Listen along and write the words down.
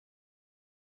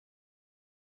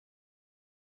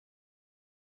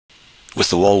With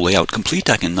the wall layout complete,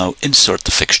 I can now insert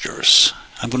the fixtures.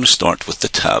 I'm going to start with the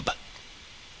tab.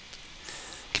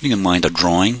 Keeping in mind a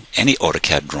drawing, any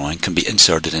AutoCAD drawing can be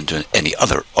inserted into any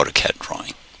other AutoCAD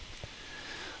drawing.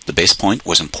 The base point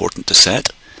was important to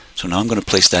set, so now I'm going to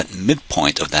place that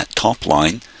midpoint of that top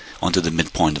line onto the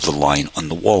midpoint of the line on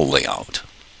the wall layout.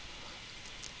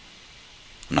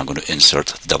 I'm now going to insert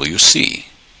WC.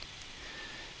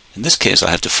 In this case, I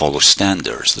have to follow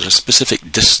standards. There's a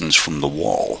specific distance from the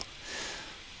wall.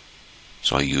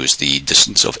 So I use the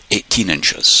distance of 18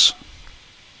 inches.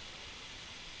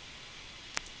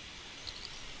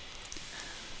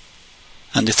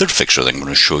 And the third fixture that I'm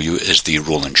going to show you is the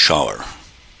roll-in shower.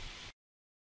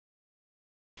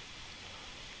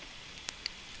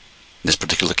 In this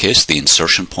particular case, the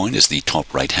insertion point is the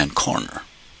top right-hand corner.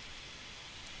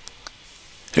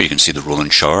 Here you can see the roll-in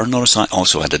shower. Notice I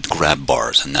also added grab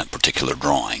bars in that particular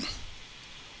drawing.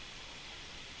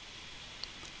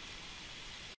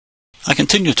 I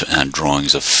continue to add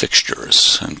drawings of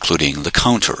fixtures, including the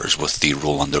counters with the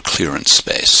roll-under clearance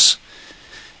space,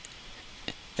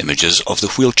 images of the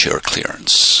wheelchair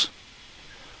clearance,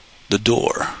 the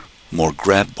door, more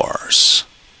grab bars,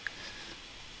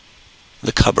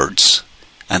 the cupboards,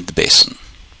 and the basin.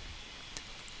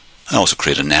 I also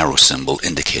create an arrow symbol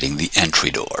indicating the entry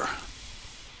door.